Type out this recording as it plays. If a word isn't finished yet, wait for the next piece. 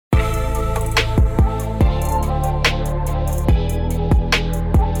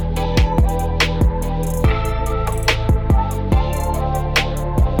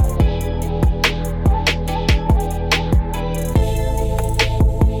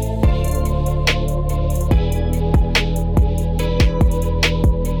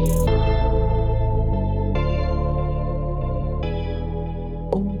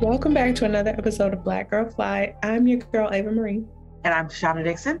back to another episode of Black Girl Fly. I'm your girl, Ava Marie. And I'm Shonda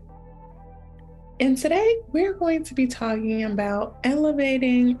Dixon. And today we're going to be talking about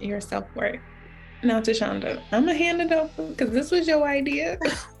elevating your self-worth. Now to Shonda, I'm going to hand it over because this was your idea.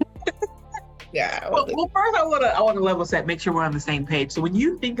 Yeah. Well, first I want to level set, make sure we're on the same page. So when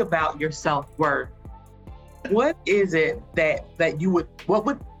you think about your self-worth, what is it what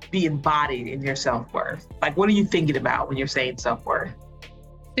would be embodied in your self-worth? Like, what are you thinking about when you're saying self-worth?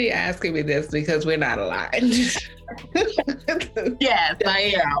 She asking me this because we're not aligned. Yes,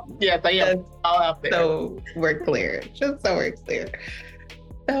 I am. Yes, I am. All out there. So we're clear. Just so we're clear.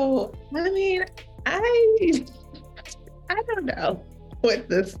 So, I mean, I don't know what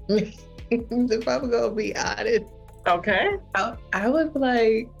this means, if I'm going to be honest. Okay. I was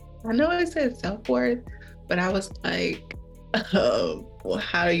like, I know it says self-worth, but I was like, well,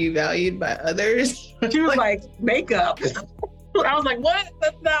 how are you valued by others? She was like makeup. I was like, what?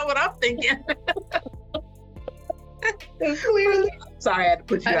 That's not what I'm thinking. Clearly. Sorry I had to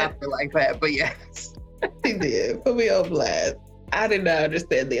put you out there like that, but yes. She did. Put me on blast. I did not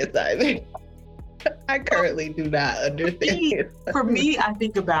understand the assignment. I currently do not understand. For me, I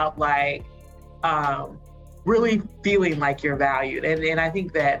think about like really feeling like you're valued. And I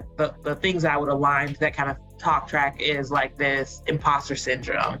think that the things I would align to that kind of talk track is like this imposter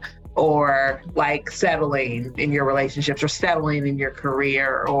syndrome, or like settling in your relationships, or settling in your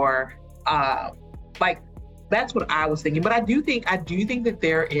career, or like that's what I was thinking. But I do think that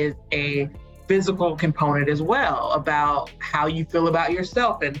there is a physical component as well about how you feel about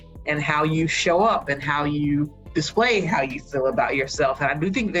yourself and how you show up and how you display how you feel about yourself. And I do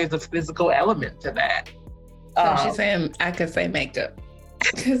think there's a physical element to that. So she's saying I could say makeup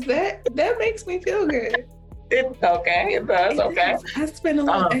because that makes me feel good. It's okay. It does. Okay. I spent a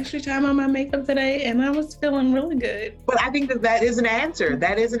little extra time on my makeup today and I was feeling really good. But I think that is an answer.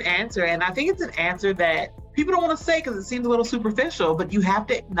 That is an answer. And I think it's an answer that people don't want to say because it seems a little superficial, but you have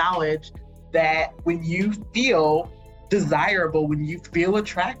to acknowledge that when you feel desirable, when you feel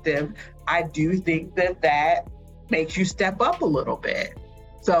attractive, I do think that makes you step up a little bit.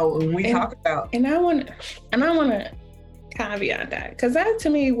 So when we talk about... And I want to caveat that, because that to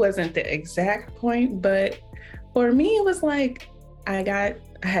me wasn't the exact point, but for me, it was like, I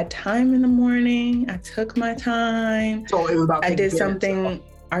had time in the morning. I took my time. So it was about I did something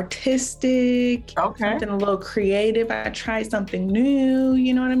artistic, something a little creative. I tried something new.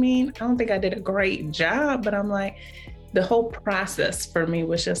 You know what I mean? I don't think I did a great job, but I'm like, the whole process for me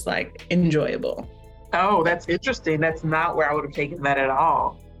was just like enjoyable. Oh, that's interesting. That's not where I would have taken that at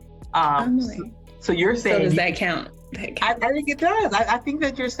all. So you're saying... So does that count? I think it does. I think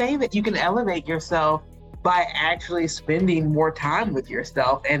that you're saying that you can elevate yourself by actually spending more time with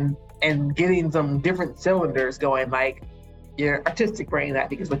yourself and getting some different cylinders going, like your artistic brain, I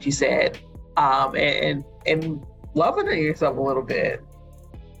think is what you said, and loving yourself a little bit.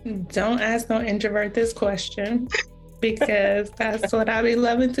 Don't ask no introvert this question because that's what I be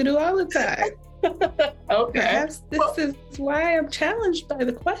loving to do all the time. Okay. Perhaps this is why I'm challenged by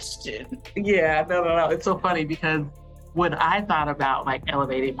the question. Yeah, no. It's so funny because when I thought about like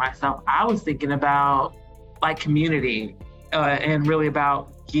elevating myself, I was thinking about like community and really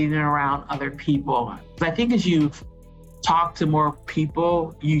about getting around other people. I think as you talk to more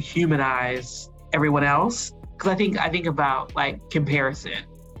people, you humanize everyone else. Because I think about like comparison,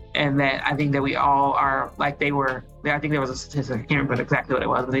 and that I think that we all are like I think there was a statistic, I can't remember exactly what it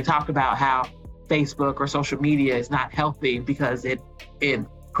was, but they talked about how Facebook or social media is not healthy because it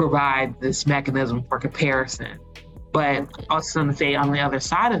provides this mechanism for comparison. But also to say on the other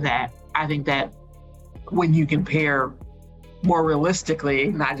side of that, I think that when you compare more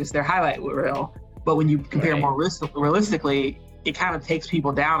realistically, not just their highlight reel, but when you compare more realistically, it kind of takes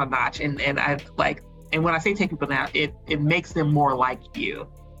people down a notch. And when I say take people down, it makes them more like you.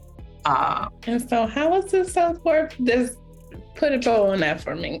 And so how is this self-worth? Just put a bow on that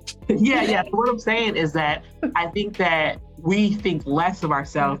for me. Yeah. What I'm saying is that I think that we think less of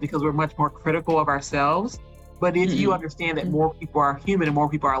ourselves because we're much more critical of ourselves. But if you understand that more people are human and more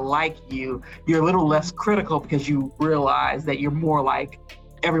people are like you, you're a little less critical because you realize that you're more like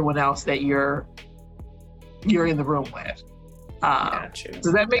everyone else that you're in the room with.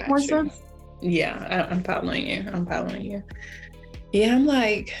 Does that make more sense? Yeah, I'm following you. Yeah, I'm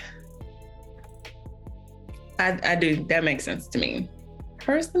like, I do. That makes sense to me.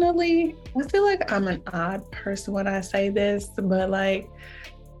 Personally, I feel like I'm an odd person when I say this, but like,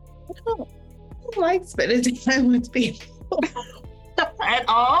 I don't like spending time with people. At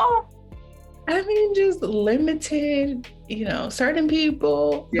all? I mean, just limited, certain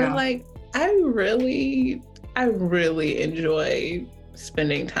people. Yeah. But like, I really enjoy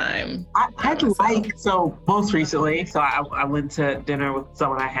spending time. So most recently, I went to dinner with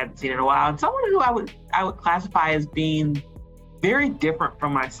someone I hadn't seen in a while, and someone who I would classify as being very different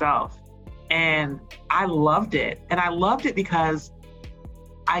from myself. And I loved it. And I loved it because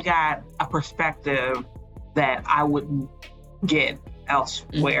I got a perspective that I wouldn't get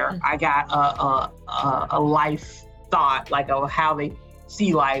elsewhere. I got a life thought, like of how they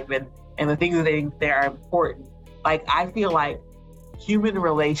see life and the things that they think that are important. Like, I feel like human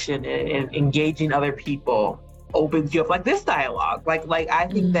relation and engaging other people opens you up, like this dialogue. Like I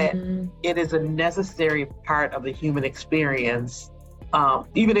think that it is a necessary part of the human experience.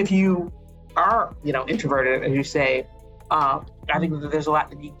 Even if you are, introverted, as you say, I think that there's a lot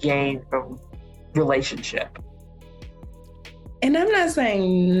to be gained from relationship. And I'm not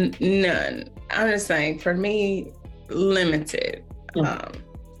saying none. I'm just saying, for me, limited.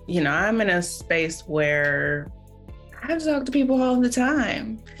 I'm in a space where I talk to people all the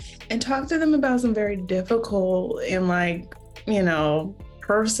time and talk to them about some very difficult and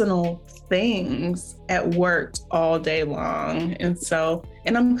personal things at work all day long. And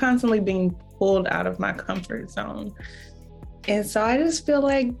I'm constantly being pulled out of my comfort zone. And so I just feel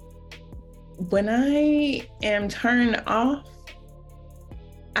like when I am turned off,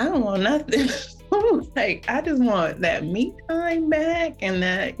 I don't want nothing. Like, I just want that me time back, and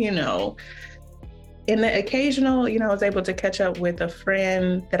that, in the occasional, I was able to catch up with a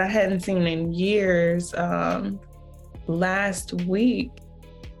friend that I hadn't seen in years last week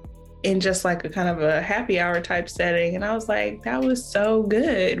in just like a kind of a happy hour type setting. And I was like, that was so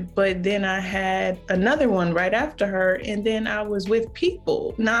good. But then I had another one right after her. And then I was with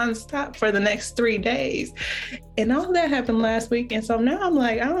people nonstop for the next 3 days. And all that happened last week. And so now I'm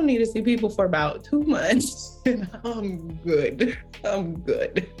like, I don't need to see people for about 2 months. And I'm good.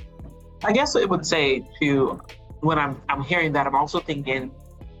 I guess I would say too, when I'm hearing that, I'm also thinking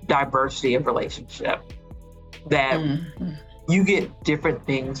diversity of relationship, that you get different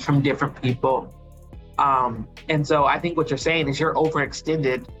things from different people. And so I think what you're saying is you're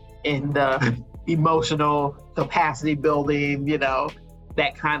overextended in the emotional capacity building,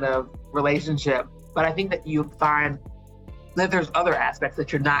 that kind of relationship. But I think that you find that there's other aspects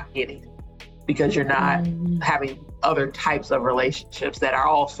that you're not getting because you're not having other types of relationships that are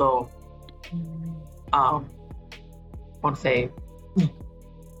also, I want to say,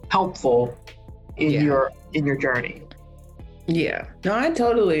 helpful in your journey. Yeah, no, I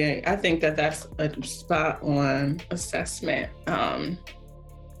think that that's a spot on assessment. And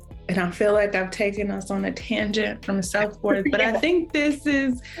I feel like I've taken us on a tangent from self-worth, but I think this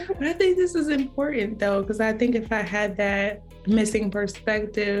is important though, because I think if I had that missing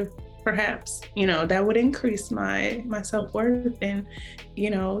perspective, perhaps, that would increase my self-worth and,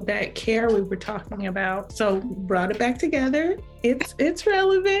 that care we were talking about. So brought it back together. It's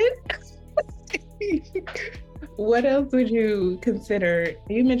relevant. What else would you consider?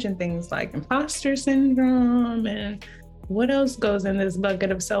 You mentioned things like imposter syndrome, and what else goes in this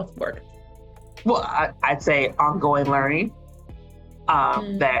bucket of self-worth? Well, I'd say ongoing learning,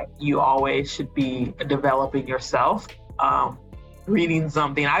 that you always should be developing yourself, reading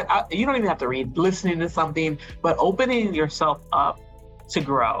something. You don't even have to read, listening to something, but opening yourself up to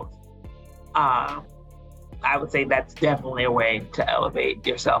growth. I would say that's definitely a way to elevate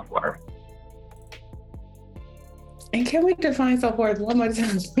your self-worth. And can we define self-worth one more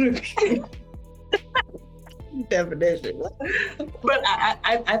time? Definition. But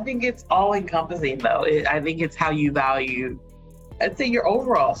I think it's all encompassing though. I think it's how you value, I'd say, your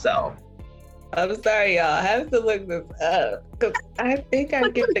overall self. I'm sorry, y'all. I have to look this up because I think I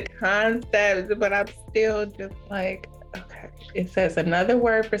get the concept, but I'm still just like, okay. It says another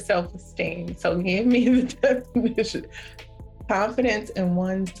word for self-esteem. So give me the definition. Confidence in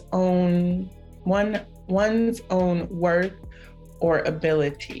one's own worth or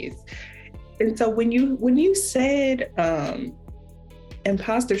abilities. And so when you said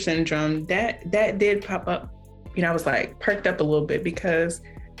imposter syndrome, that did pop up. I was like perked up a little bit because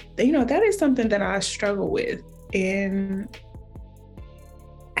that is something that I struggle with, and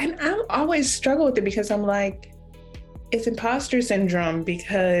I always struggle with it because I'm like, it's imposter syndrome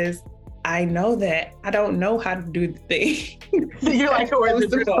because I know that I don't know how to do the thing. You're like, or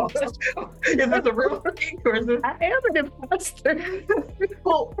is it real? Is this a real thing? Or is it? I am an imposter.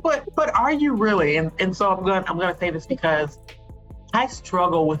 Well, but are you really? And so I'm gonna say this because I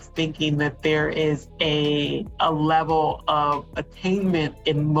struggle with thinking that there is a level of attainment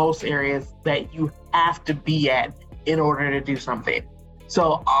in most areas that you have to be at in order to do something.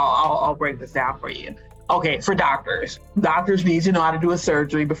 So I'll break this down for you. Okay, for doctors need to know how to do a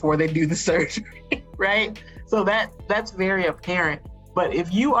surgery before they do the surgery, right? So that's very apparent. But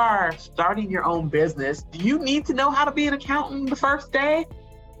if you are starting your own business, do you need to know how to be an accountant the first day?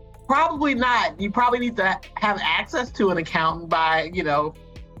 Probably not. You probably need to have access to an accountant by,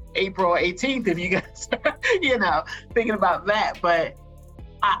 April 18th if you guys are, thinking about that. But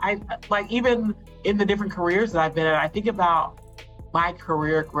I like, even in the different careers that I've been in, I think about my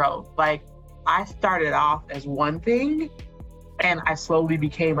career growth. Like, I started off as one thing and I slowly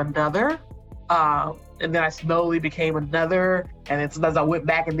became another. And then I slowly became another. And then sometimes I went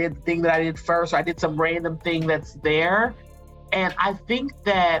back and did the thing that I did first, or I did some random thing that's there. And I think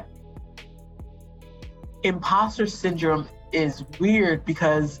that imposter syndrome is weird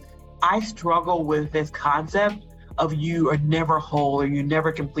because I struggle with this concept of you are never whole, or you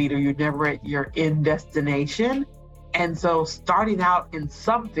never complete, or you're never at your end destination. And so starting out in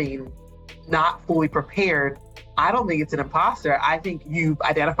something not fully prepared, I don't think it's an imposter. I think you've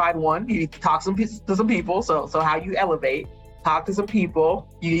identified one. You need to talk to some people. So how you elevate, talk to some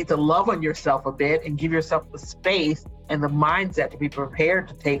people. You need to love on yourself a bit and give yourself the space and the mindset to be prepared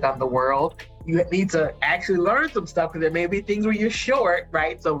to take on the world. You need to actually learn some stuff, because there may be things where you're short,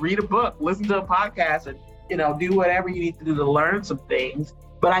 right? So read a book, listen to a podcast, and do whatever you need to do to learn some things.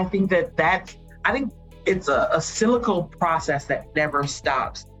 But I think I think it's a cyclical process that never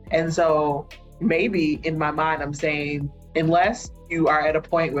stops. And so maybe in my mind, I'm saying, unless you are at a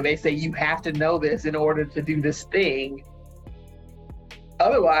point where they say you have to know this in order to do this thing,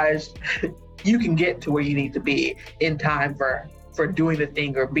 otherwise you can get to where you need to be in time for doing the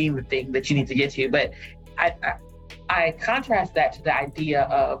thing or being the thing that you need to get to. But I contrast that to the idea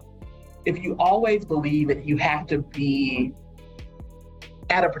of, if you always believe that you have to be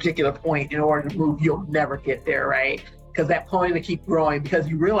at a particular point in order to move, you'll never get there, right? Because that point to keep growing, because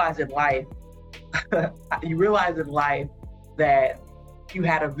you realize in life that you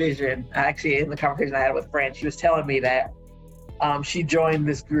had a vision. Actually, in the conversation I had with a friend, she was telling me that she joined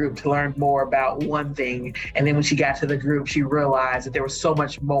this group to learn more about one thing. And then when she got to the group, she realized that there was so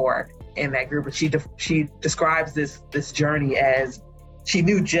much more in that group. And she describes this journey as, she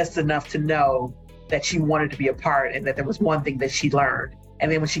knew just enough to know that she wanted to be a part, and that there was one thing that she learned.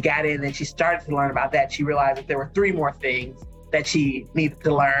 And then when she got in and she started to learn about that, she realized that there were 3 more things that she needed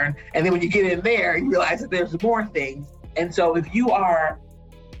to learn. And then when you get in there, you realize that there's more things. And so if you are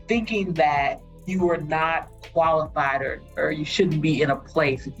thinking that you are not qualified, or you shouldn't be in a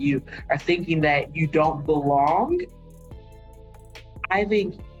place, if you are thinking that you don't belong, I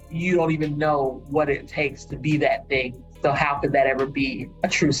think you don't even know what it takes to be that thing. So how could that ever be a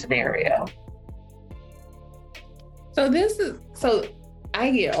true scenario? So I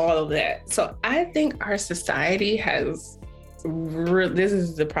get all of that. So I think our society this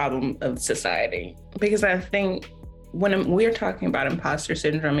is the problem of society, because I think when we're talking about imposter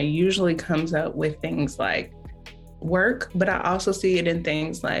syndrome, it usually comes up with things like work, but I also see it in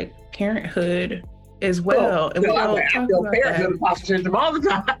things like parenthood as well. And we don't talk about parenthood, imposter syndrome all the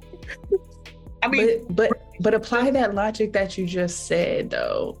time. I mean, but apply that logic that you just said,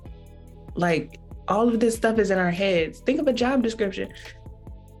 though. Like, all of this stuff is in our heads. Think of a job description.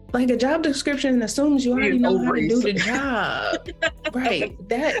 Like, a job description assumes you already know how to do the job. Right.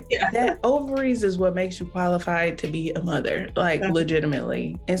 That ovaries is what makes you qualified to be a mother, like,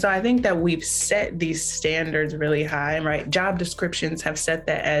 legitimately. And so I think that we've set these standards really high, right? Job descriptions have set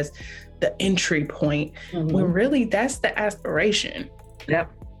that as the entry point, when really that's the aspiration.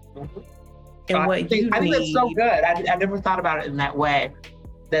 Yep. And I think that's so good. I never thought about it in that way,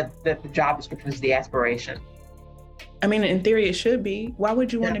 that the job description is the aspiration. I mean, in theory, it should be. Why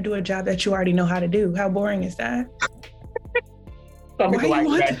would you want to do a job that you already know how to do? How boring is that? Some people like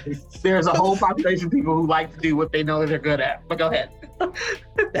that. There's a whole population of people who like to do what they know that they're good at. But go ahead.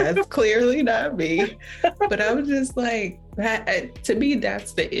 That's clearly not me. But I was just like, to me,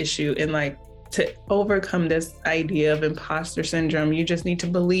 that's the issue. And like, to overcome this idea of imposter syndrome, you just need to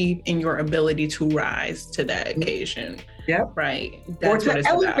believe in your ability to rise to that occasion. Yep. Right. That's or to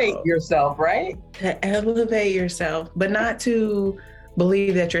elevate yourself, right? To elevate yourself, but not to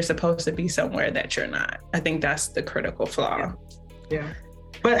believe that you're supposed to be somewhere that you're not. I think that's the critical flaw. Yeah.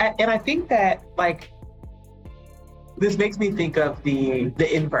 And I think that, like, this makes me think of the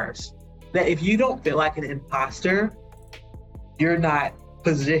inverse, that if you don't feel like an imposter, you're not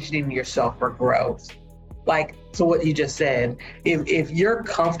positioning yourself for growth. Like, so what you just said, if you're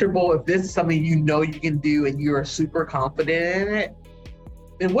comfortable, if this is something you know you can do and you're super confident in it,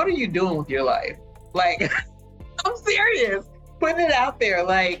 then what are you doing with your life? Like, I'm serious. Putting it out there,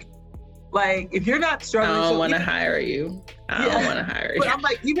 like if you're not struggling. I don't want to hire you. I don't want to hire you. But I'm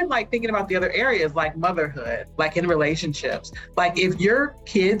like, even like thinking about the other areas like motherhood, like in relationships. Like if your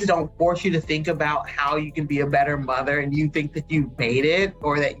kids don't force you to think about how you can be a better mother and you think that you made it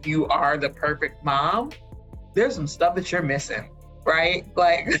or that you are the perfect mom, there's some stuff that you're missing, right?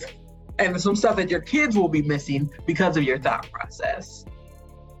 Like, and some stuff that your kids will be missing because of your thought process.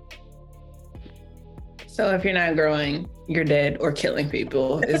 So if you're not growing, you're dead or killing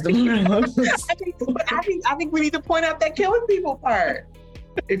people is the moral. I think we need to point out that killing people part.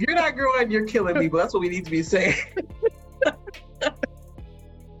 If you're not growing, you're killing people. That's what we need to be saying. I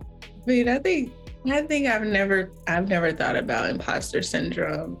mean, I think I've never thought about imposter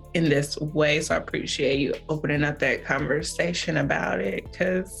syndrome in this way. So I appreciate you opening up that conversation about it.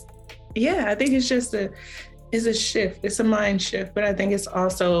 Because I think it's just a shift. It's a mind shift, but I think it's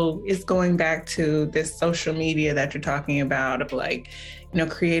going back to this social media that you're talking about of like,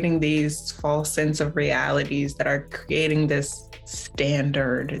 creating these false sense of realities that are creating this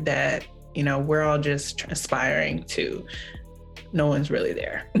standard that, we're all just aspiring to. No one's really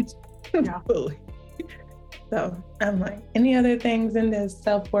there. Yeah. So I'm like, any other things in this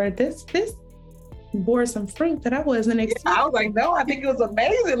self-worth? This bore some fruit that I wasn't expecting. I was like, no, I think it was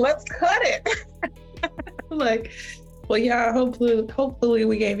amazing. Let's cut it. Like, well, yeah, hopefully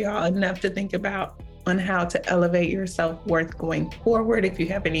we gave y'all enough to think about on how to elevate your self-worth going forward. If you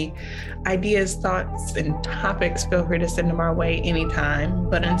have any ideas, thoughts, and topics, feel free to send them our way anytime.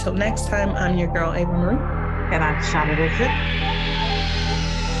 But until next time, I'm your girl, Ava Marie. And I'm Shana Dixon.